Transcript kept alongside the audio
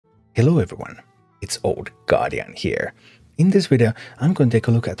Hello everyone, it's Old Guardian here. In this video, I'm going to take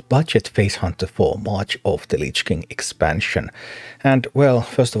a look at Budget Face Hunter for March of the Lich King expansion. And well,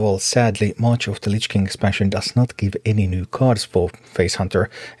 first of all, sadly, March of the Lich King expansion does not give any new cards for Face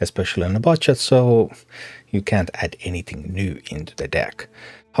Hunter, especially on a budget, so you can't add anything new into the deck.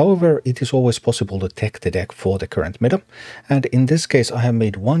 However, it is always possible to tech the deck for the current meta, and in this case I have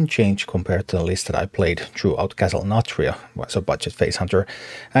made one change compared to the list that I played throughout Castle Natria as a budget Face Hunter.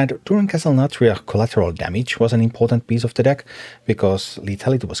 And during Castle Natria, collateral damage was an important piece of the deck, because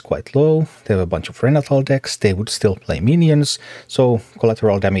lethality was quite low, there were a bunch of Renatal decks, they would still play minions, so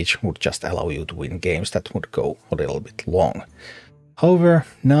collateral damage would just allow you to win games that would go a little bit long. However,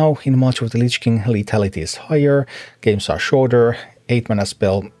 now in March of the Lich King, lethality is higher, games are shorter, 8-mana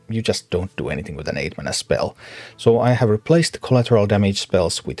spell, you just don't do anything with an 8-mana spell. So I have replaced collateral damage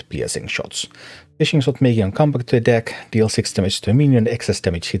spells with piercing shots. Piercing shot making a comeback to a deck, deal 6 damage to a minion, excess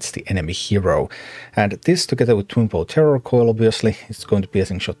damage hits the enemy hero. And this together with Twinpo Terror Coil, obviously, it's going to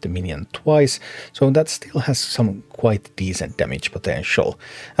piercing shot the minion twice, so that still has some quite decent damage potential.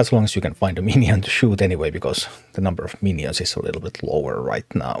 As long as you can find a minion to shoot anyway, because the number of minions is a little bit lower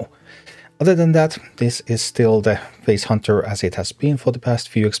right now. Other than that, this is still the Face Hunter as it has been for the past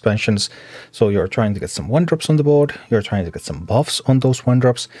few expansions. So you're trying to get some 1-drops on the board, you're trying to get some buffs on those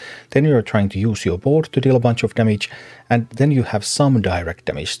 1-drops, then you're trying to use your board to deal a bunch of damage, and then you have some direct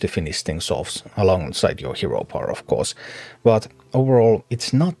damage to finish things off, alongside your hero power, of course. But overall,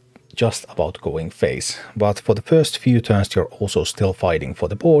 it's not just about going face, but for the first few turns you're also still fighting for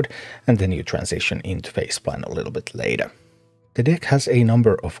the board, and then you transition into face plan a little bit later. The deck has a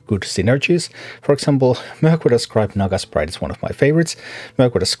number of good synergies. For example, Merc with a Scribe Naga Sprite is one of my favorites.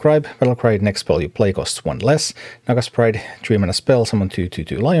 Merc with a Scribe, Battlecry, next spell you play costs 1 less. Naga Sprite, 3-mana spell, summon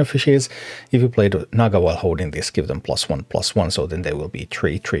 2/2/2 Lionfishes. If you play the Naga while holding this, give them +1/+1, so then they will be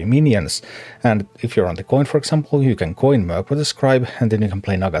 3/3 minions. And if you're on the coin, for example, you can coin Merc with a Scribe, and then you can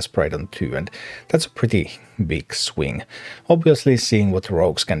play Naga Sprite on 2, and that's a pretty big swing. Obviously, seeing what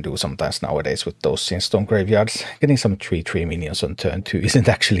rogues can do sometimes nowadays with those Sinstone graveyards, getting some 3/3 minions on turn 2 isn't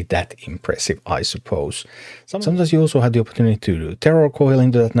actually that impressive, I suppose. Sometimes you also have the opportunity to do Terror Coil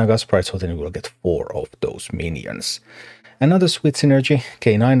into that Naga Sprite, so then you will get 4 of those minions. Another sweet synergy,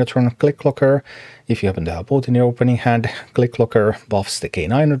 K9 Click Clocker. If you happen to have both in your opening hand, Click Clocker buffs the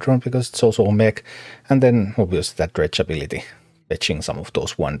K9 because it's also a mech, and then obviously that dredge ability, fetching some of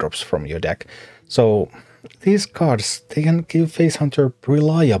those 1-drops from your deck. So these cards, they can give Face Hunter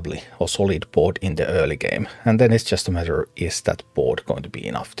reliably a solid board in the early game, and then it's just a matter, is that board going to be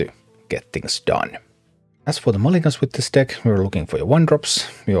enough to get things done? As for the mulligans with this deck, we're looking for your 1-drops,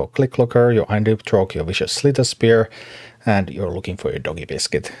 your Click Clocker, your Eindrip, your Vicious Slither Spear, and you're looking for your Doggy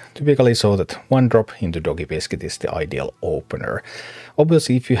Biscuit. Typically so that 1-drop into Doggy Biscuit is the ideal opener.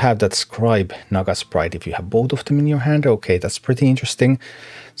 Obviously, if you have that Scribe Naga Sprite, if you have both of them in your hand, okay, that's pretty interesting.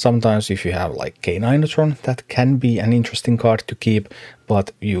 Sometimes if you have like K9, that can be an interesting card to keep,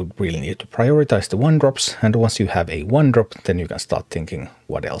 but you really need to prioritize the 1-drops, and once you have a 1-drop, then you can start thinking,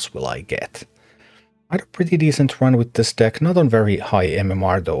 what else will I get? I had a pretty decent run with this deck, not on very high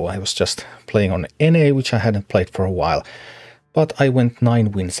MMR though, I was just playing on NA, which I hadn't played for a while. But I went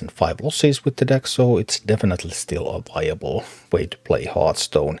 9 wins and 5 losses with the deck, so it's definitely still a viable way to play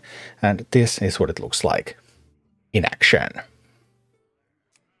Hearthstone. And this is what it looks like in action.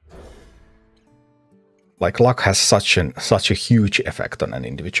 Like, luck has such a huge effect on an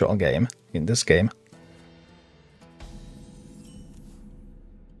individual game in this game.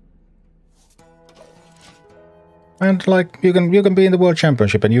 And like, you can be in the World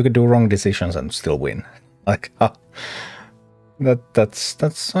Championship and you can do wrong decisions and still win. Like,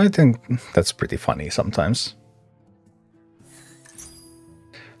 that's I think that's pretty funny sometimes.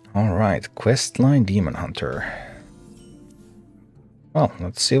 Alright, Questline Demon Hunter. Well,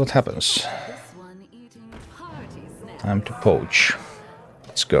 let's see what happens. Time to poach.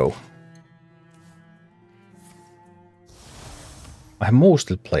 Let's go. I have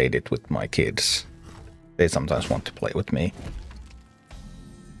mostly played it with my kids. They sometimes want to play with me.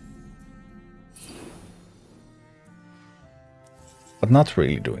 But not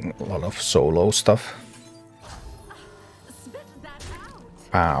really doing a lot of solo stuff.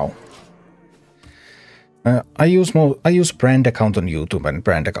 Wow. I use brand account on YouTube, and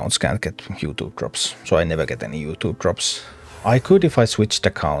brand accounts can't get YouTube drops, so I never get any YouTube drops. I could if I switched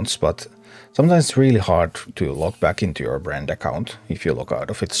accounts, but sometimes it's really hard to log back into your brand account if you log out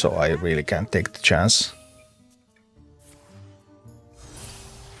of it, so I really can't take the chance.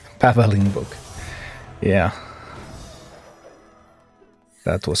 Paveling book. Yeah.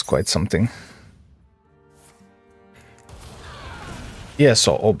 That was quite something. Yeah,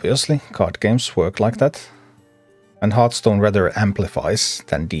 so obviously card games work like that. And Hearthstone rather amplifies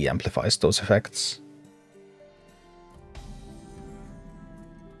than de-amplifies those effects.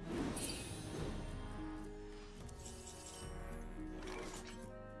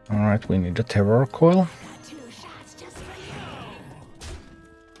 Alright, we need a terror coil.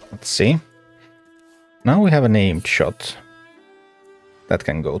 Let's see. Now we have an aimed shot. That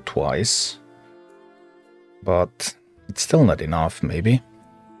can go twice. But it's still not enough, maybe.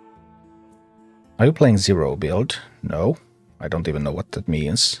 Are you playing zero build? No. I don't even know what that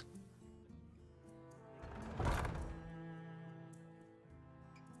means.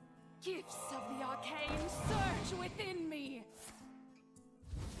 Gifts of the arcane surge within me.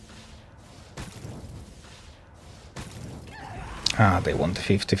 Ah, they want the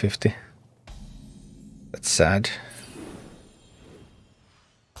 50-50. That's sad.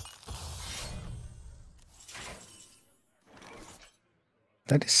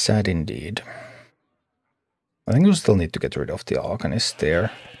 That is sad indeed. I think we still need to get rid of the Arcanist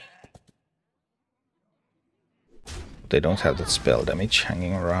there. They don't have that spell damage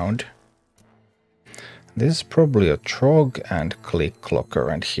hanging around. This is probably a Trog and Click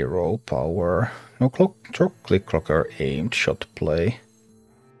Clocker and Hero Power. No, Trog, Click Clocker, aimed shot play.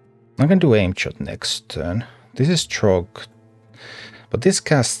 I can do aimed shot next turn. This is Trog, but this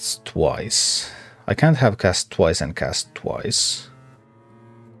casts twice. I can't have cast twice and cast twice.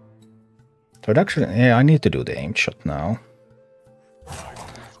 So actually, yeah, I need to do the aimed shot now.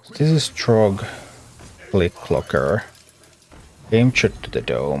 So this is Trog, Click Clocker, aimed shot to the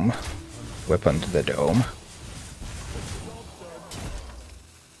dome, weapon to the dome.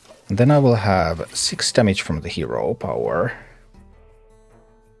 And then I will have 6 damage from the hero power.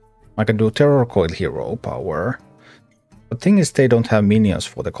 I can do Terror Coil hero power. The thing is, they don't have minions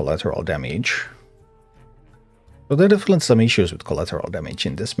for the collateral damage. So there are definitely some issues with collateral damage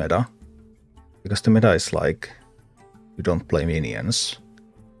in this meta. Because the meta is like, you don't play minions.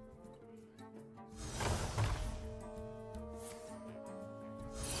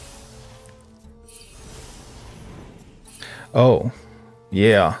 Oh,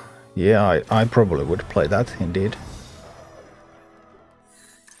 yeah. Yeah, I probably would play that, indeed.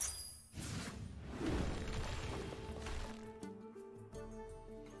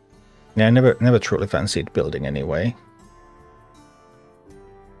 Yeah, I never truly fancied building anyway.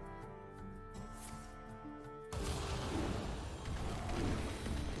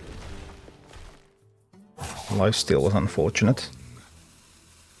 Lifesteal was unfortunate.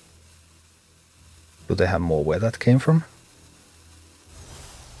 Do they have more where that came from?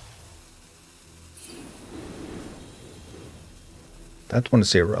 That one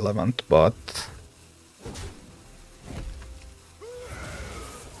is irrelevant, but...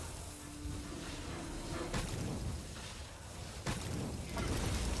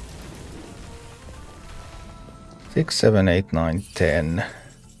 Six, 7, 8, 9, 10.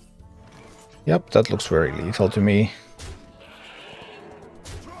 Yep, that looks very lethal to me.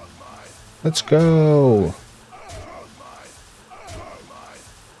 Let's go!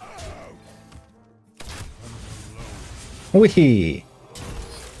 Wee!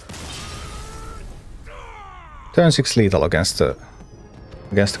 Turn 6 lethal against the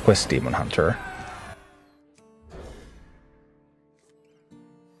Quest Demon Hunter.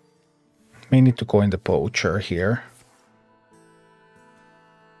 May need to go in the Poacher here.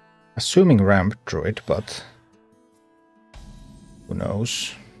 Assuming Ramp Druid, but who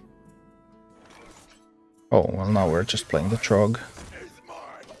knows? Oh, well, now we're just playing the Trog.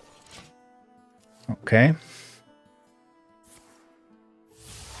 Okay.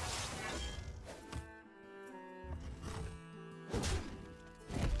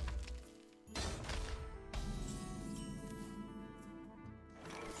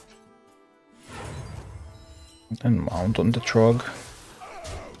 And mount on the Trog.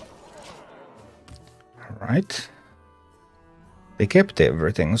 Alright. They kept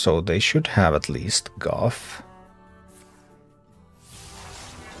everything, so they should have at least Guff.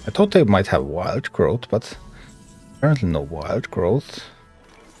 I thought they might have Wild Growth, but apparently no Wild Growth.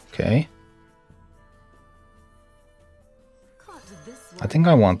 Okay. I think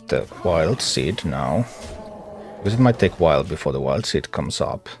I want the Wild Seed now, because it might take a while before the Wild Seed comes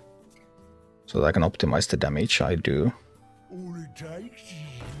up. So that I can optimize the damage I do. All it takes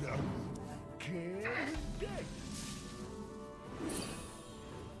is love, care, and death.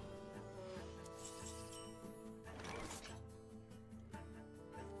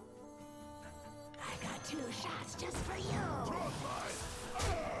 I got 2 shots just for you.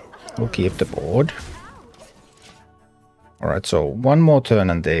 We'll keep the board. Alright, so one more turn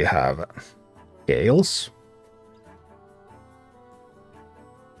and they have Gales.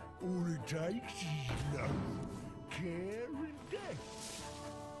 All it takes is love, care, and death.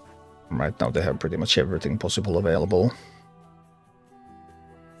 Right now they have pretty much everything possible available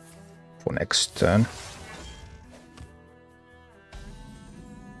for next turn.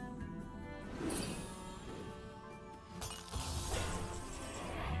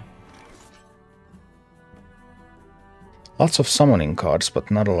 Lots of summoning cards, but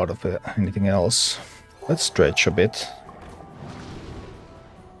not a lot of anything else. Let's stretch a bit.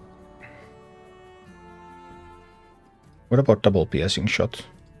 What about double piercing shot?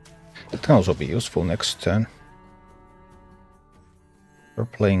 That can also be useful next turn. We're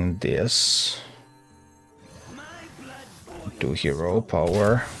playing this. 2 hero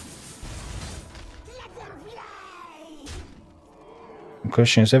power. The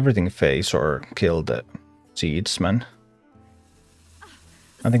question is everything face or kill the seedsman?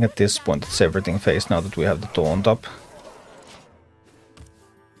 I think at this point it's everything face now that we have the taunt up.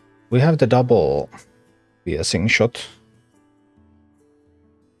 We have the double piercing shot.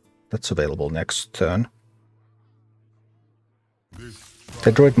 That's available next turn.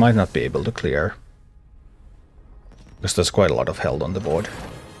 The druid might not be able to clear, because there's quite a lot of held on the board.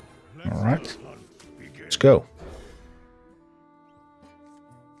 Alright, let's go.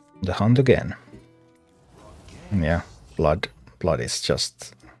 The hunt again. Yeah, blood is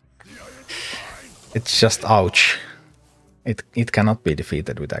just... It's just ouch. It cannot be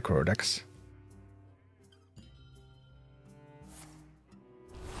defeated with aggro decks.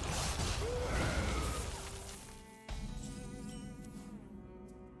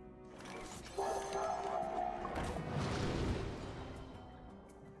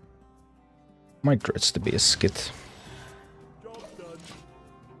 Might dredge the biscuit.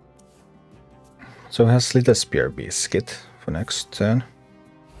 So he has Little Spear Biscuit for next turn.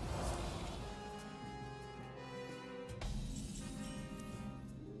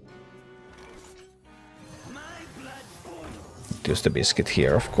 Use the biscuit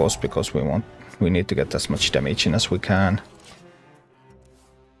here, of course, because we need to get as much damage in as we can.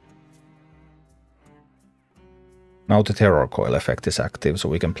 Now the Terror Coil effect is active, so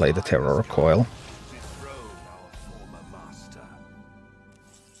we can play the Terror Coil.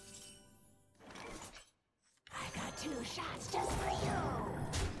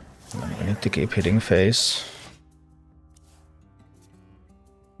 We need to keep hitting face.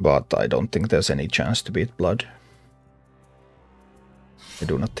 But I don't think there's any chance to beat blood. I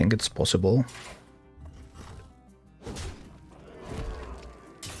do not think it's possible.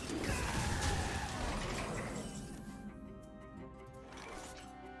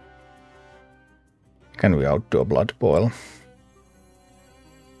 Can we outdo a blood boil?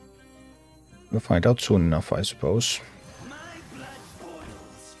 We'll find out soon enough, I suppose.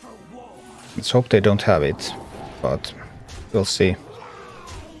 Let's hope they don't have it, but we'll see.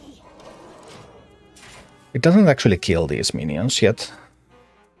 It doesn't actually kill these minions yet,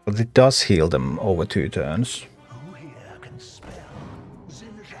 but it does heal them over 2 turns.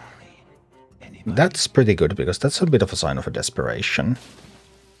 That's pretty good, because that's a bit of a sign of a desperation.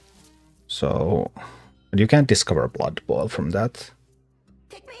 So, but you can't discover a blood boil from that.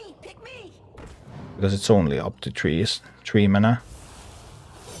 Pick me! Because it's only up to 3 mana.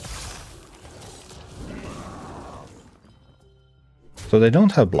 So they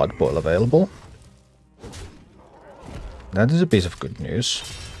don't have blood boil available. That is a piece of good news.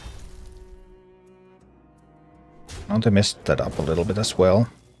 Now they messed that up a little bit as well.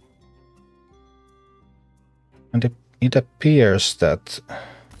 And it appears that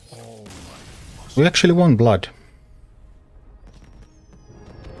we actually won blood.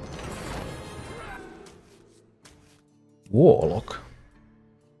 Warlock.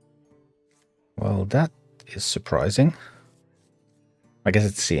 Well, that is surprising. I guess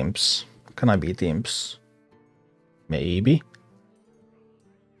it's imps. Can I beat imps? Maybe.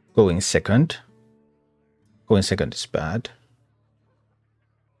 Going second. Going second is bad.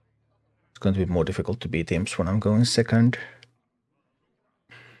 It's going to be more difficult to beat imps when I'm going second.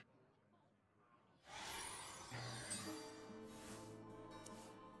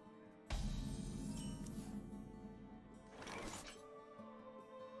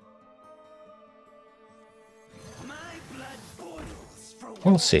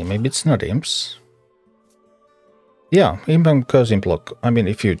 We'll see, maybe it's not imps. Yeah, Imp and Curse Imp Lock. I mean,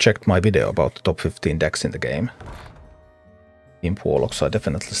 if you checked my video about the top 15 decks in the game, Imp Warlocks are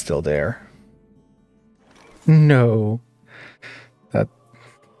definitely still there. No. That...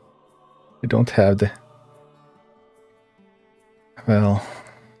 We don't have the... Well...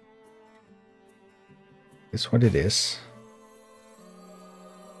 It's what it is.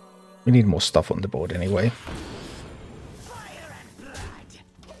 We need more stuff on the board anyway.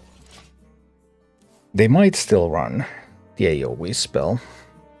 They might still run the AoE spell.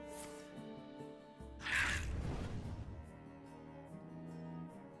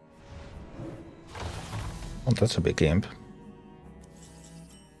 Oh, that's a big imp.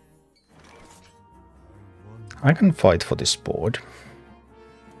 I can fight for this board.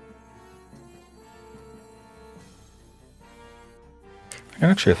 I can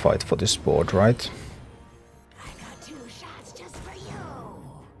actually fight for this board, right? I got 2 shots just for you.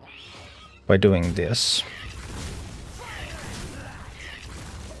 By doing this.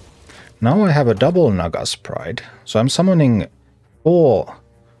 Now I have a double Naga's Pride, so I'm summoning 4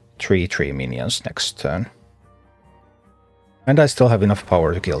 3/3 minions next turn. And I still have enough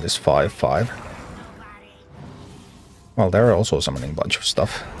power to kill this 5/5. Well, they're also summoning a bunch of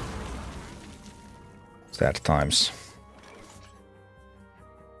stuff. Sad times.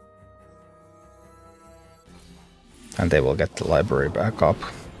 And they will get the library back up.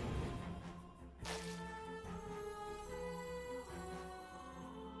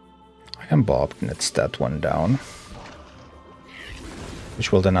 I can Bobnets that one down.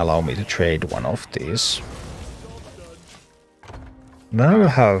 Which will then allow me to trade one of these. Then I will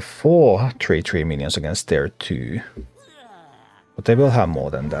have 4 3/3 minions against their 2. But they will have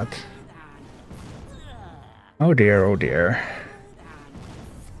more than that. Oh dear, oh dear.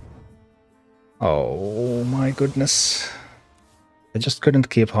 Oh my goodness. I just couldn't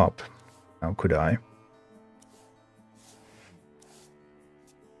keep up. How could I?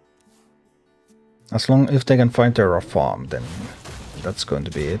 As long if they can find their farm, then that's going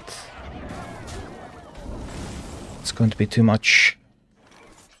to be it. It's going to be too much.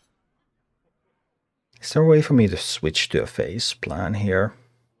 Is there a way for me to switch to a phase plan here?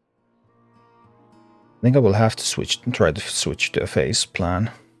 I think I will have to try to switch to a phase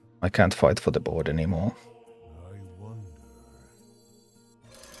plan. I can't fight for the board anymore.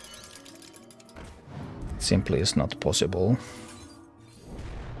 It simply is not possible.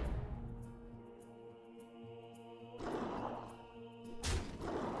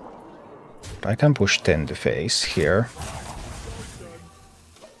 I can push 10 to phase here.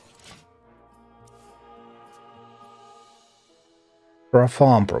 Our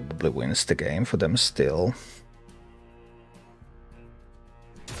farm probably wins the game for them still.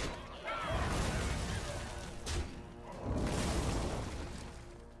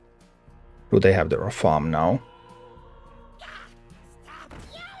 Do they have their farm now?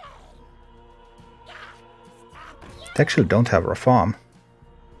 They actually don't have a farm.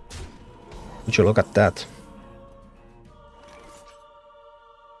 Would you look at that?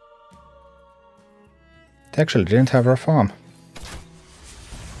 They actually didn't have a farm.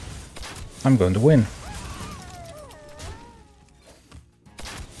 I'm going to win.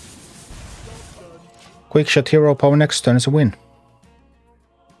 Quick shot hero power next turn is a win.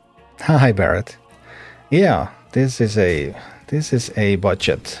 Hi Barrett. Yeah, this is a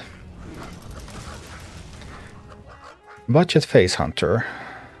budget face hunter.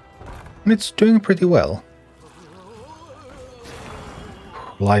 And it's doing pretty well.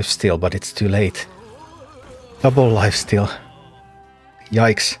 Lifesteal, but it's too late. Double lifesteal.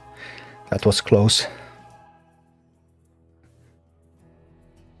 Yikes. That was close.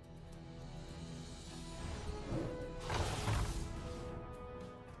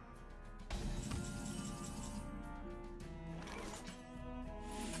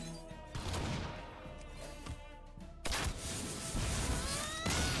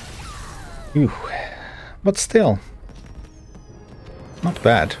 Phew. But still, not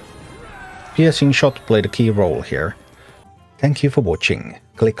bad. Piercing shot played a key role here. Thank you for watching.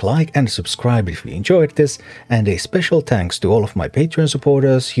 Click like and subscribe if you enjoyed this, and a special thanks to all of my Patreon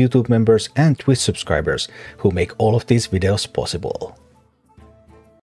supporters, YouTube members and Twitch subscribers who make all of these videos possible.